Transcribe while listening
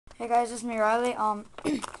Hey guys, it's me, Riley.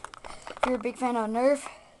 If you're a big fan of Nerf,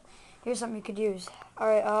 here's something you could use.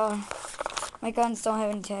 Alright, my guns don't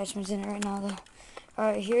have any attachments in it right now, though.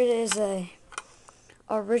 Alright, here it is, a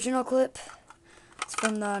original clip. It's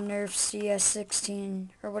from the Nerf CS16,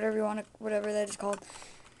 or whatever you want to, whatever that is called.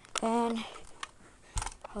 And,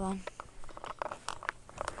 hold on.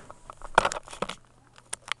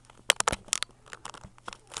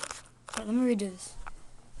 Alright, let me redo this.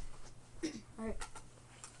 Alright.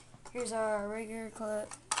 Here's our regular clip,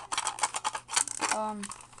 and,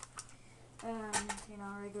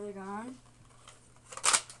 regular gun,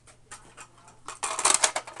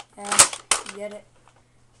 and you get it.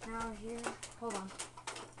 Now here, hold on,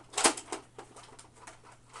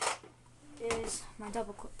 is my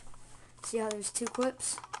double clip. See how there's two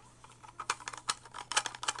clips?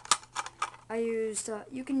 I used,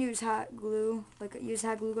 you can use hot glue, use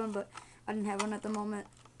hot glue gun, but I didn't have one at the moment.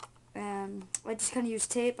 And I just kind of use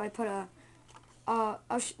tape. I put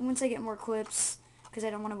once I get more clips, because I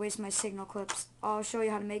don't want to waste my signal clips, I'll show you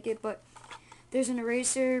how to make it. But there's an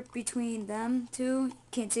eraser between them two. You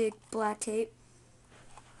can't see black tape.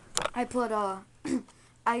 I put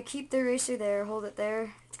I keep the eraser there, hold it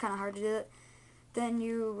there. It's kind of hard to do it. Then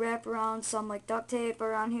you wrap around some duct tape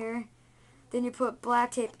around here. Then you put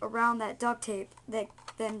black tape around that duct tape,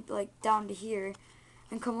 then down to here,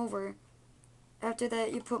 and come over. After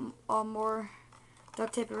that, you put more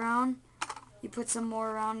duct tape around. You put some more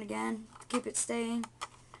around again to keep it staying.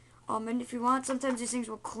 And if you want, sometimes these things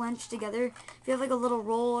will clench together. If you have a little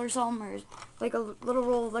roll or something, or a little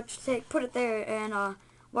roll of electric tape, put it there, and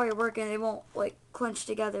while you're working, they won't clench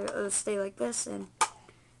together. It'll stay like this, and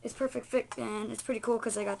it's perfect fit. And it's pretty cool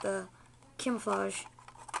because I got the camouflage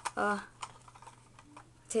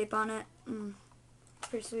tape on it.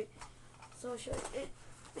 Pretty sweet. So I'll show you.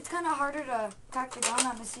 It's kind of harder to cock the gun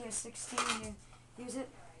on the CS16 when you use it.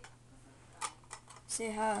 See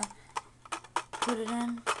how put it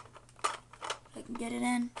in. I can get it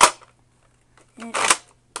in. And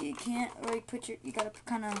you can't you gotta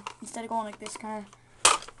kind of, instead of going like this, kind of,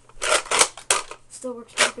 still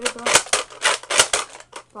works pretty good though.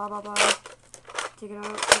 Blah, blah, blah. Take it out,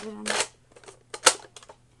 put it in.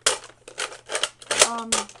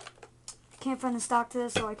 Can't find the stock to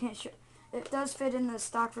this, so I can't show. It does fit in the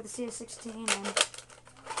stock for the CS16, and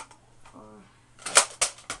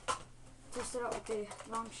test it out with the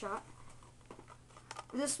long shot.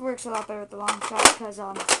 This works a lot better with the long shot because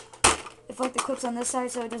if the clip's on this side,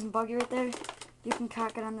 so it doesn't bug you right there, you can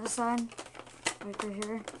cock it on this side, right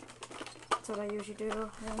here. That's what I usually do.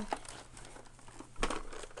 Yeah.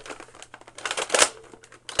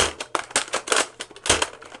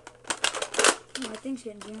 My thing's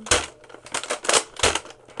getting zoomed.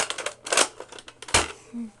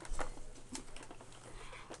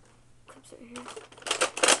 Clips right here.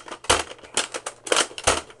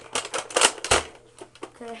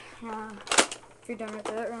 Okay, if you're done with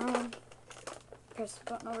that round, press the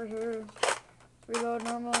button over here, reload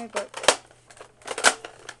normally, but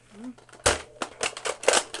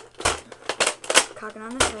cocking on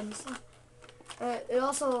this side and stuff. It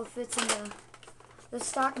also fits in the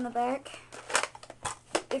stock in the back.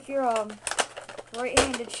 If you're a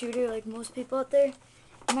right-handed shooter like most people out there,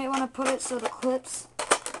 you might want to put it so the clips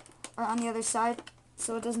are on the other side,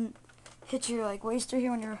 so it doesn't hit your waist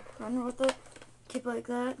here when you're running with it. Keep it like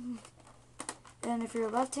that. And if you're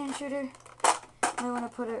a left-hand shooter, you might want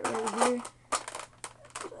to put it right here.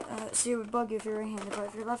 So it would bug you if you're right-handed, but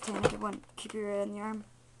if you're left-handed, it wouldn't keep you right in the arm.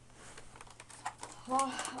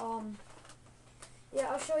 Well, yeah,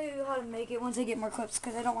 I'll show you how to make it once I get more clips,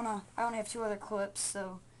 because I only have 2 other clips,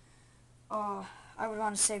 so I would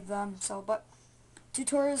want to save them. So, but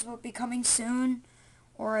tutorials will be coming soon,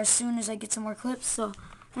 or as soon as I get some more clips. So,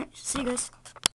 alright, see you guys.